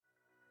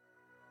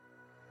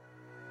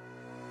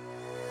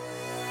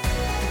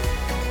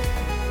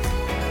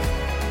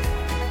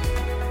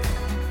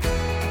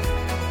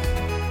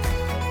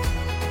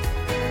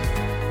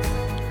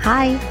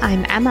Hi,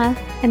 I'm Emma,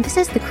 and this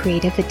is the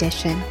Creative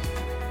Edition.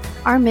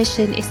 Our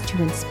mission is to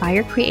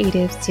inspire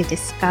creatives to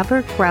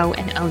discover, grow,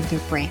 and own their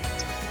brand.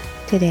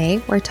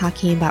 Today, we're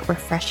talking about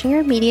refreshing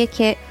your media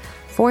kit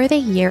for the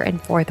year and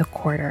for the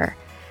quarter.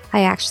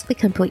 I actually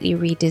completely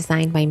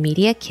redesigned my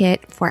media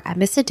kit for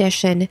Emma's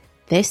Edition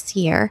this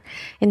year,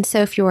 and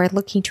so if you are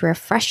looking to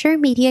refresh your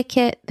media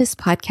kit, this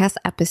podcast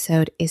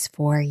episode is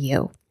for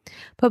you.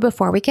 But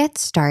before we get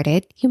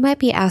started, you might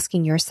be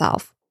asking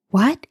yourself,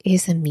 what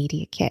is a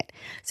media kit?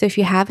 So if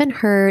you haven't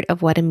heard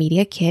of what a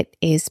media kit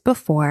is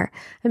before,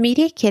 a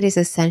media kit is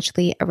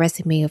essentially a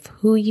resume of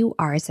who you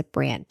are as a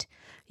brand.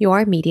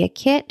 Your media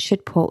kit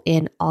should pull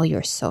in all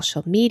your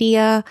social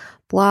media,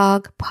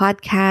 blog,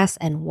 podcasts,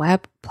 and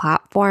web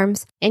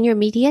platforms. And your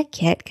media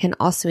kit can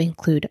also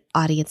include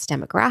audience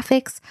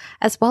demographics,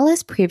 as well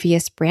as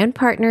previous brand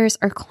partners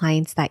or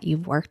clients that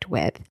you've worked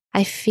with.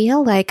 I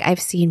feel like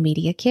I've seen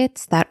media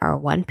kits that are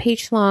 1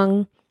 page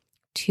long,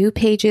 2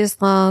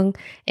 pages long,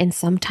 and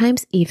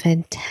sometimes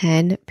even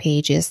 10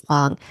 pages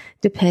long,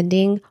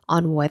 depending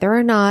on whether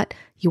or not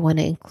you want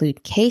to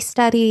include case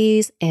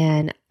studies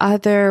and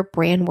other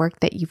brand work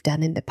that you've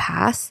done in the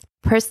past.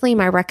 Personally,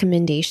 my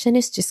recommendation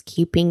is just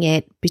keeping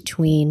it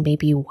between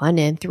maybe 1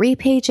 and 3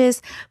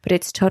 pages, but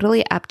it's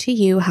totally up to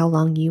you how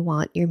long you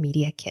want your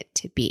media kit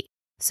to be.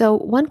 So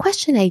one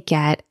question I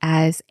get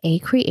as a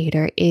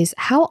creator is,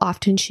 how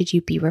often should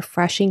you be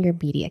refreshing your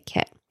media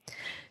kit?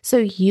 So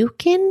you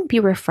can be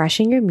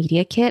refreshing your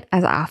media kit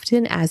as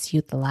often as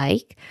you'd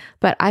like,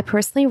 but I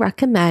personally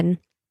recommend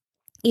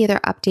either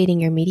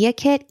updating your media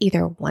kit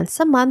either once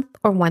a month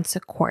or once a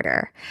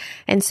quarter.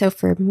 And so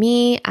for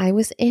me, I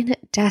was in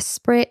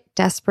desperate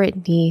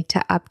need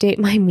to update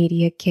my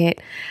media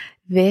kit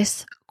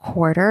this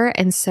quarter.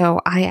 And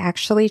so I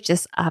actually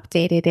just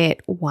updated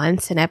it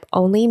once, and I've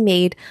only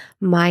made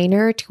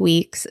minor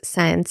tweaks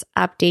since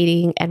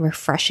updating and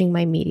refreshing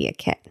my media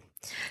kit.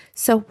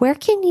 So where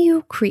can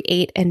you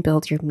create and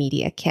build your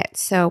media kit?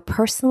 So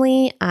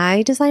personally,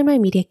 I design my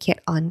media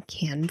kit on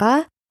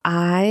Canva.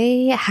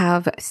 I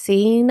have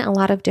seen a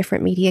lot of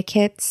different media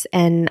kits,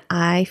 and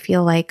I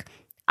feel like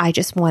I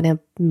just want to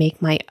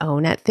make my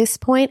own at this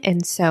point.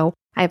 And so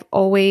I've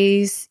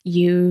always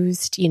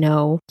used,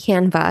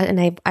 Canva,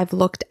 and I've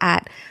looked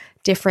at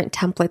different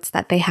templates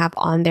that they have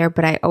on there,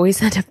 but I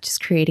always end up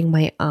just creating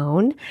my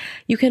own.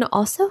 You can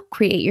also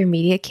create your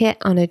media kit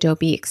on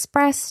Adobe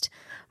Express,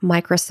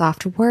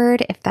 Microsoft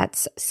Word, if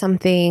that's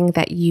something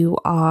that you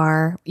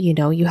are,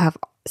 you have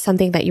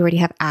something that you already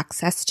have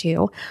access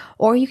to,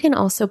 or you can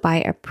also buy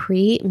a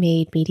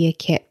pre-made media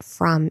kit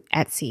from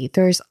Etsy.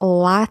 There's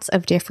lots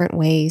of different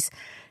ways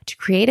to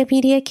create a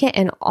media kit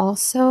and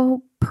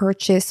also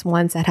purchase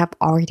ones that have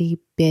already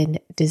been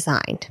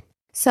designed.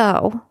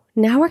 So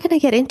now we're going to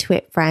get into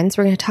it, friends.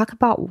 We're going to talk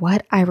about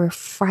what I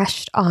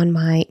refreshed on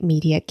my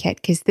media kit,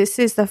 because this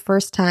is the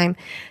first time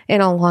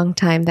in a long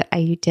time that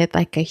I did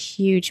like a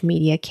huge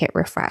media kit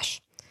refresh.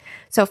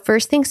 So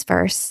first things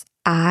first,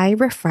 I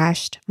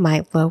refreshed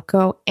my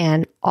logo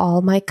and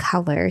all my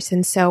colors.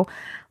 And so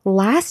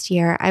last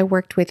year I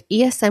worked with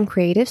ESM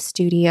Creative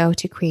Studio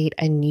to create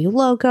a new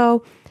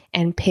logo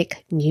and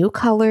pick new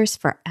colors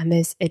for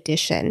Emma's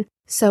Edition.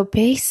 So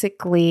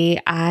basically,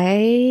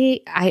 I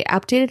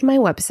updated my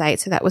website.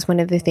 So that was one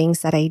of the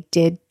things that I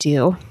did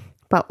do.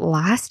 But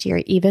last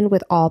year, even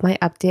with all my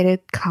updated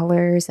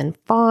colors and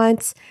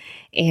fonts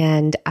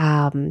and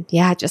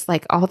just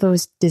like all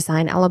those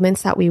design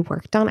elements that we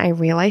worked on, I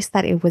realized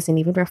that it wasn't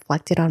even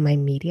reflected on my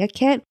media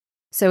kit.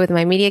 So with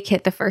my media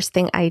kit, the first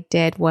thing I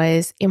did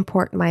was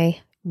import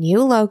my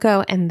new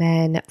logo, and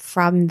then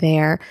from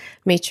there,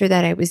 made sure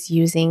that I was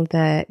using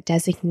the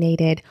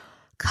designated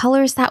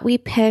colors that we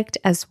picked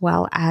as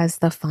well as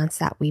the fonts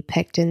that we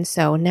picked. And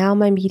so now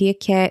my media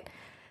kit,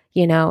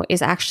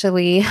 is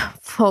actually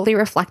fully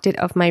reflected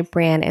of my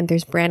brand, and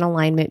there's brand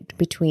alignment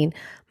between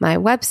my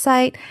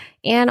website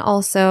and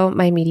also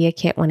my media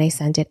kit when I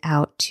send it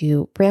out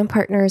to brand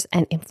partners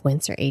and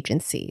influencer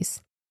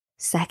agencies.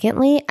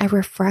 Secondly, I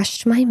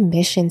refreshed my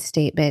mission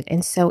statement.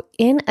 And so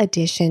in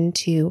addition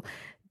to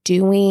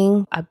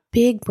doing a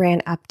big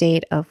brand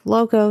update of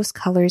logos,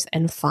 colors,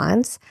 and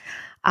fonts,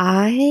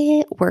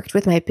 I worked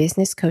with my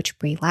business coach,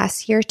 Bree,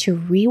 last year to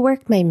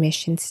rework my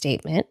mission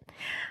statement.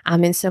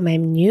 And so my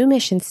new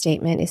mission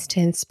statement is to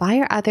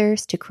inspire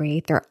others to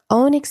create their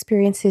own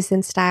experiences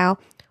and style,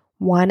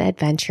 one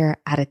adventure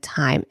at a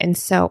time. And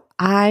so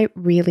I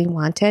really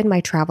wanted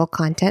my travel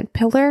content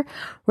pillar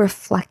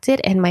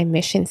reflected in my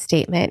mission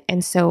statement.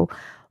 And so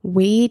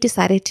we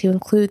decided to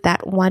include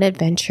that one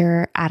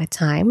adventure at a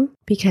time,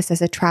 because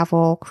as a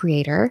travel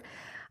creator,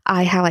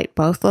 I highlight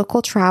both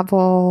local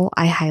travel,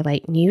 I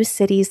highlight new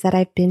cities that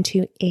I've been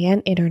to,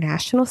 and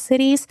international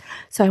cities.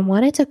 So I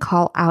wanted to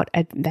call out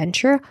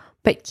adventure,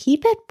 but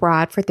keep it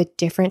broad for the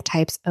different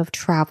types of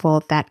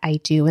travel that I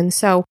do. And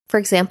so, for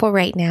example,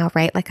 right now,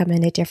 like I'm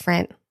in a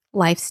different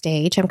life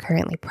stage. I'm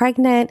currently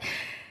pregnant.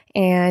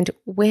 And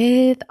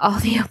with all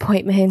the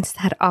appointments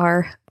that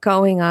are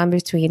going on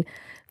between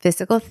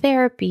physical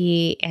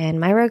therapy and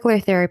my regular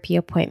therapy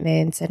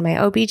appointments and my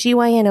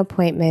OBGYN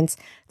appointments,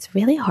 it's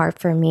really hard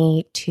for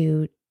me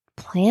to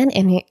plan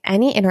any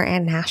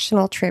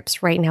international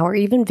trips right now or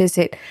even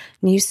visit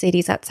new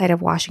cities outside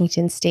of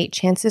Washington state.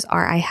 Chances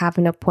are I have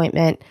an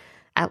appointment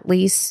at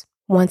least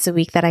once a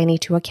week that I need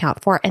to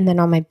account for. And then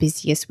on my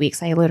busiest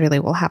weeks, I literally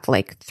will have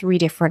like 3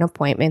 different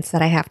appointments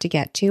that I have to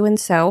get to. And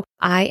so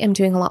I am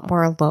doing a lot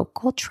more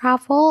local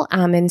travel.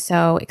 And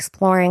so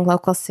exploring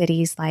local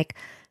cities like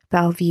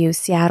Bellevue,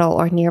 Seattle,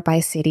 or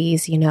nearby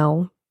cities,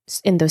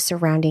 in those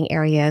surrounding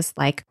areas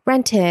like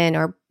Renton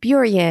or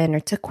Burien or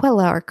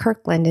Tukwila or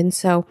Kirkland. And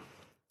so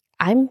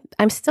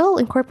I'm still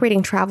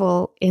incorporating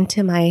travel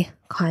into my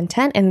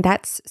content, and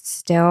that's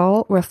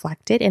still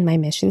reflected in my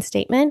mission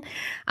statement.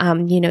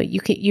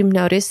 You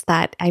notice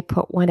that I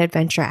put one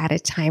adventure at a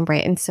time,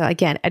 right? And so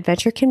again,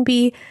 adventure can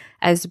be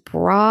as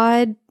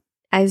broad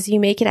as you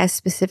make it, as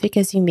specific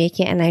as you make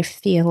it. And I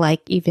feel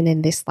like even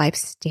in this life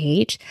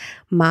stage,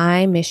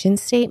 my mission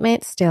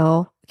statement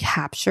still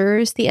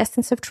captures the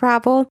essence of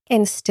travel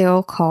and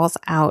still calls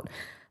out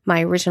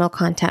my original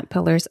content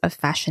pillars of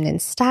fashion and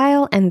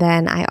style. And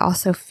then I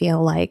also feel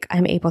like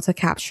I'm able to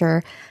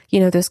capture,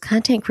 those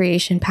content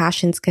creation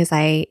passions because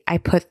I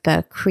put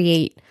the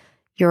create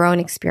your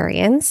own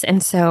experience.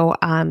 And so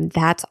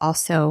that's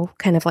also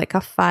kind of like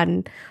a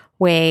fun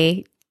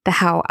way.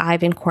 How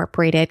I've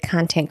incorporated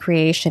content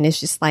creation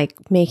is just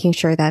like making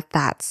sure that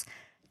that's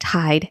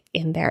tied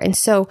in there. And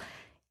so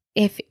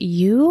if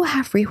you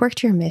have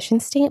reworked your mission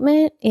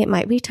statement, it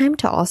might be time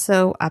to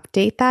also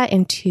update that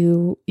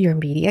into your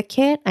media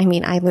kit. I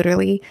mean, I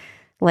literally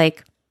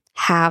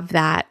have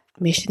that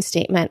mission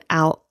statement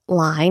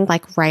outlined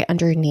right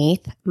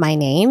underneath my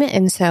name.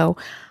 And so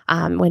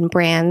when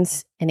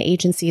brands and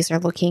agencies are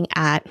looking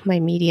at my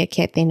media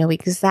kit, they know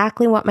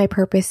exactly what my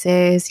purpose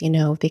is.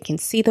 They can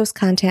see those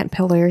content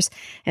pillars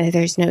and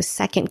there's no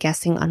second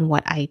guessing on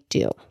what I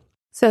do.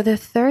 So the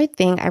third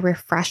thing I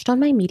refreshed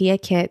on my media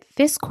kit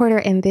this quarter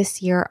and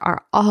this year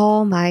are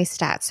all my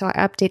stats. So I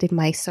updated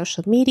my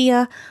social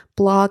media,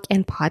 blog,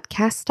 and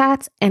podcast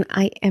stats. And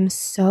I am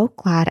so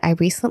glad I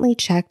recently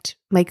checked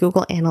my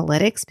Google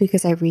Analytics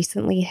because I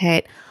recently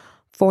hit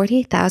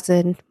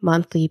 40,000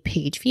 monthly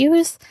page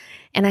views.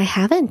 And I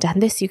haven't done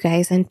this, you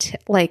guys, until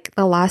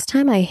the last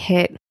time I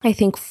hit, I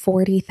think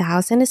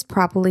 40,000 is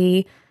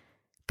probably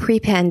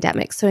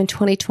pre-pandemic. So in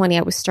 2020,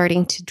 I was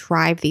starting to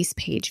drive these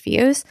page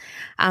views.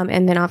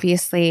 And then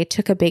obviously it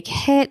took a big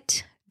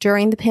hit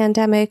during the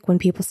pandemic when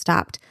people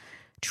stopped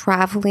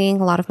traveling.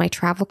 A lot of my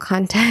travel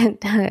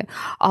content,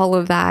 all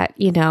of that,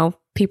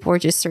 people were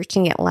just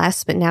searching it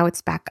less, but now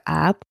it's back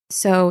up.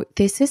 So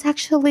this is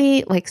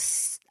actually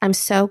I'm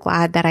so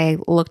glad that I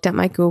looked at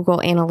my Google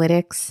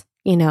Analytics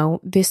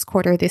this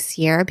quarter this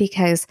year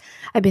because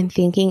I've been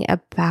thinking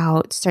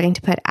about starting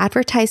to put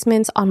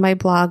advertisements on my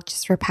blog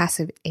just for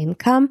passive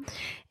income.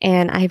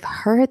 And I've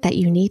heard that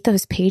you need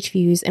those page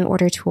views in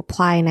order to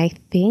apply. And I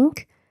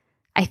think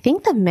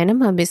the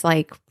minimum is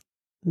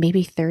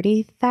maybe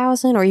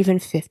 30,000 or even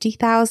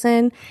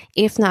 50,000,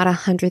 if not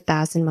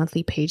 100,000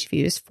 monthly page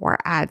views for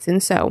ads.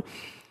 And so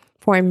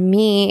for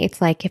me, it's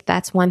if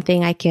that's one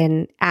thing I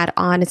can add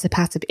on as a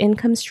passive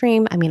income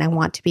stream, I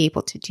want to be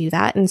able to do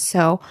that. And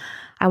so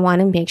I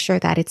want to make sure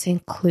that it's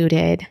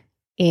included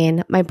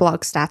in my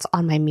blog stats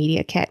on my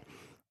media kit.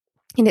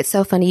 And it's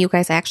so funny, you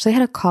guys, I actually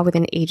had a call with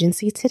an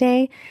agency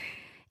today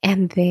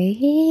and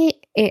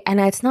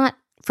it's not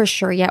for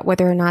sure yet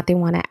whether or not they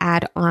want to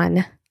add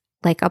on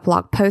a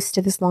blog post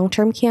to this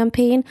long-term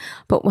campaign.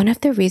 But one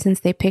of the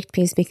reasons they picked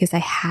me is because I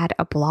had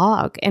a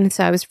blog. And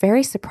so I was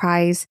very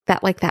surprised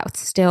that that's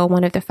still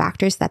one of the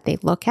factors that they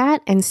look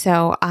at. And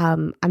so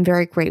I'm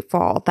very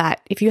grateful that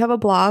if you have a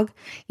blog,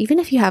 even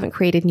if you haven't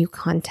created new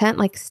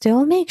content,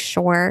 still make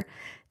sure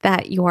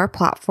that your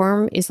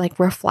platform is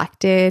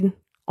reflected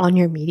on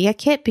your media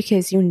kit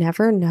because you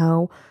never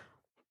know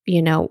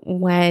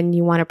when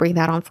you want to bring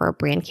that on for a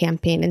brand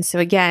campaign. And so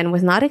again,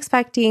 was not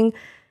expecting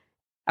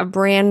a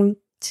brand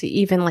to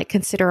even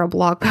consider a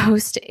blog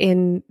post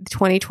in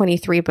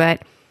 2023,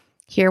 but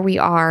here we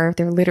are.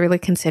 They're literally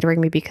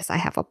considering me because I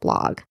have a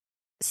blog.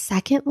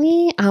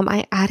 Secondly,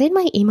 I added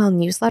my email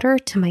newsletter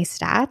to my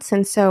stats.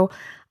 And so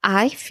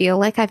I feel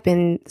like I've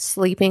been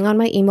sleeping on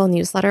my email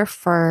newsletter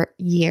for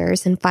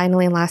years. And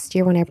finally, last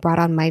year when I brought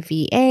on my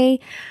VA,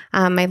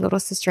 my little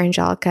sister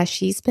Angelica,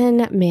 she's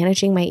been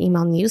managing my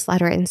email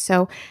newsletter. And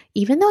so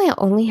even though I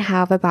only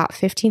have about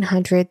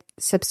 1,500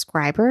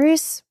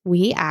 subscribers,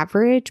 we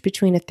average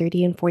between a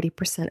 30 and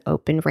 40%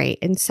 open rate.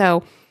 And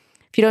so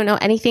if you don't know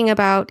anything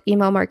about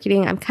email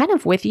marketing, I'm kind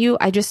of with you.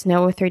 I just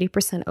know a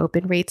 30%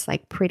 open rate's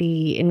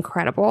pretty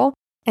incredible.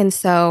 And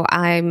so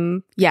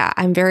I'm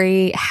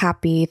very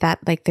happy that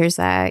there's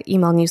a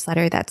email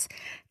newsletter that's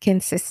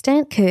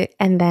consistent.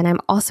 And then I'm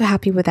also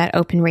happy with that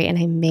open rate. And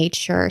I made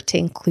sure to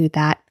include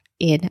that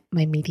in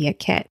my media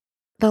kit.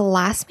 The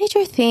last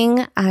major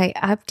thing I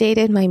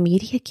updated my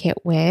media kit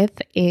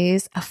with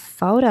is a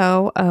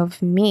photo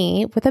of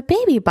me with a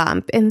baby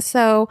bump. And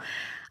so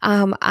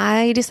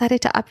I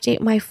decided to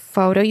update my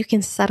photo. You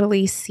can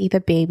subtly see the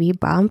baby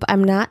bump.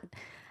 I'm not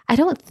I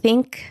don't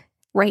think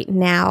right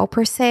now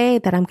per se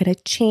that I'm going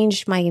to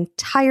change my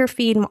entire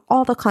feed,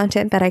 all the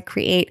content that I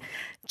create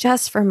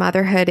just for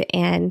motherhood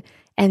and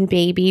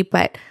baby.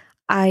 But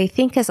I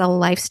think as a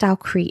lifestyle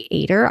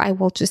creator, I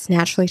will just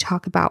naturally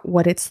talk about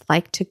what it's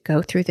like to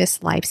go through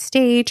this life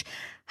stage,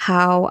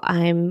 how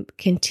I'm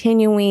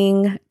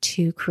continuing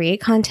to create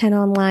content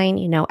online,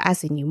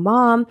 as a new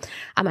mom.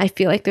 I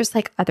feel like there's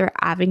like other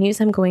avenues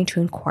I'm going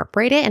to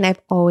incorporate it. And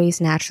I've always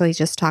naturally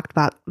just talked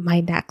about my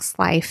next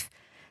life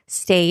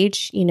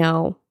stage,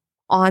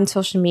 on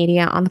social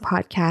media, on the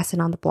podcast,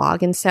 and on the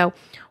blog. And so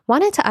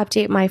wanted to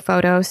update my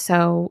photo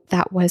so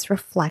that was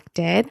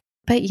reflected.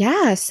 But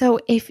yeah, so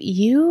if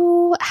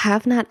you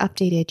have not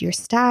updated your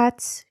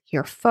stats,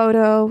 your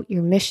photo,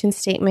 your mission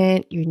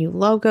statement, your new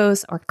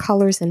logos or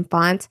colors and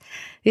fonts,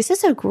 this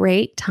is a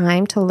great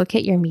time to look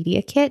at your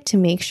media kit to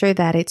make sure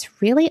that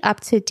it's really up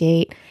to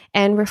date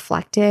and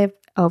reflective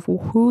of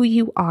who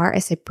you are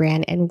as a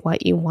brand and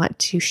what you want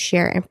to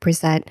share and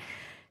present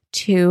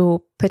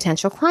to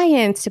potential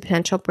clients, to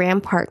potential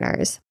brand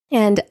partners.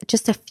 And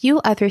just a few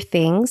other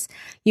things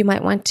you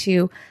might want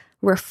to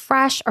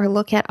refresh or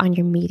look at on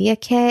your media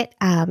kit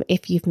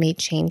if you've made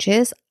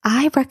changes.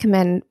 I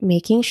recommend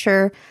making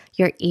sure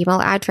your email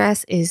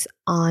address is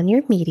on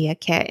your media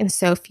kit. And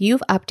so if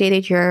you've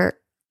updated your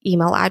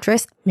email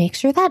address, make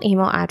sure that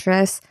email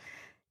address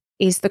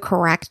is the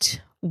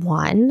correct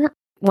one.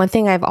 One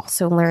thing I've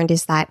also learned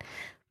is that,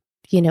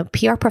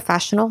 PR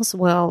professionals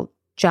will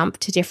jump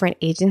to different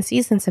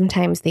agencies and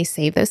sometimes they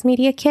save those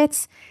media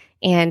kits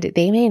and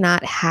they may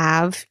not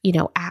have,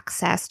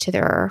 access to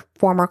their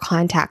former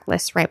contact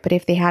list, right? But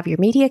if they have your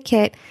media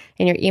kit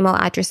and your email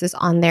address is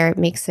on there, it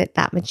makes it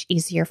that much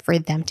easier for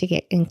them to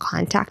get in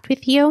contact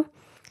with you.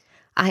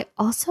 I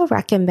also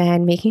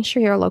recommend making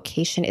sure your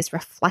location is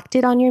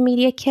reflected on your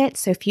media kit.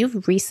 So if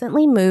you've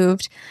recently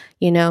moved,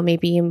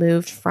 maybe you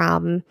moved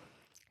from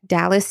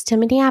Dallas to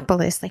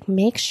Minneapolis,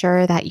 make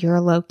sure that your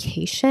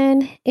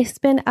location has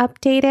been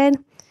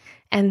updated.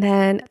 And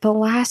then the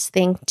last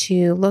thing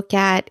to look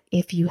at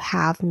if you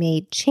have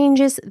made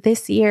changes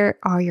this year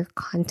are your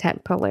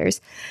content pillars.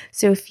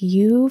 So if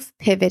you've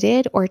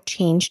pivoted or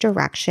changed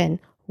direction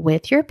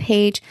with your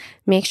page,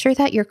 make sure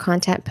that your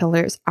content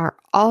pillars are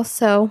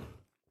also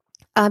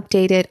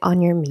updated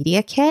on your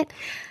media kit.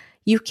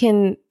 You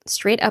can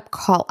straight up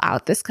call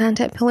out this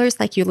content pillars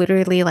you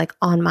literally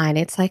on mine.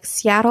 It's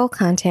Seattle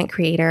content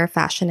creator,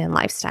 fashion and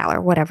lifestyle,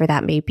 or whatever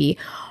that may be.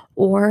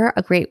 Or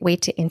a great way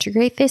to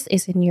integrate this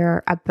is in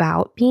your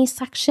About Me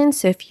section.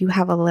 So if you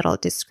have a little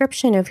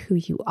description of who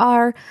you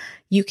are,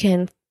 you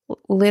can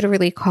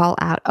literally call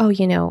out,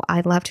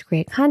 I love to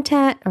create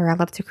content, or I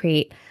love to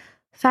create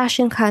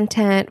fashion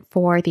content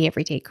for the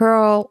everyday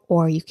girl.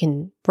 Or you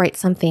can write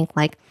something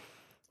like,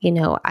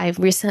 I've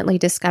recently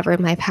discovered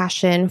my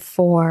passion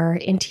for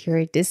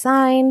interior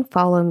design.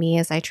 Follow me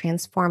as I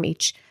transform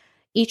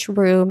each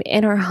room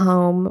in our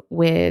home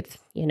with,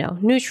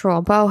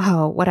 neutral,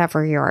 boho,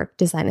 whatever your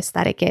design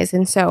aesthetic is.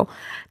 And so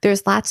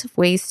there's lots of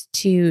ways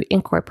to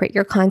incorporate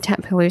your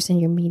content pillars in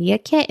your media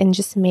kit and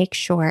just make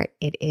sure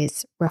it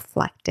is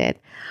reflected.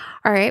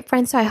 All right,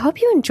 friends. So I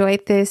hope you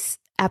enjoyed this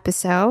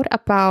episode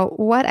about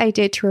what I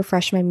did to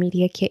refresh my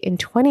media kit in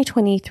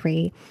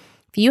 2023.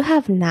 If you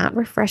have not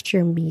refreshed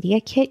your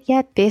media kit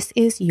yet, this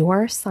is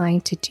your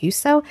sign to do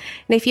so.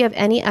 And if you have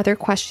any other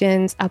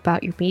questions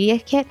about your media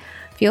kit,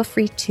 feel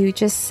free to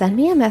just send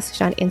me a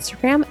message on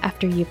Instagram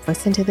after you've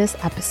listened to this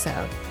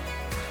episode.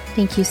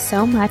 Thank you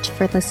so much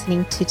for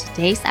listening to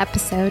today's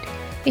episode.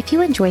 If you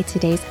enjoyed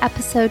today's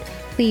episode,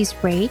 please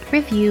rate,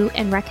 review,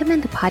 and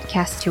recommend the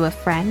podcast to a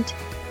friend.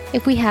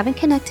 If we haven't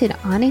connected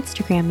on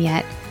Instagram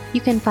yet, you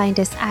can find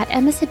us at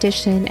Emma's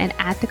Edition and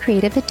at The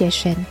Creative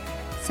Edition.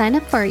 Sign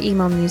up for our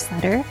email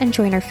newsletter and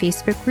join our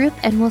Facebook group,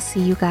 and we'll see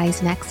you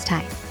guys next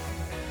time.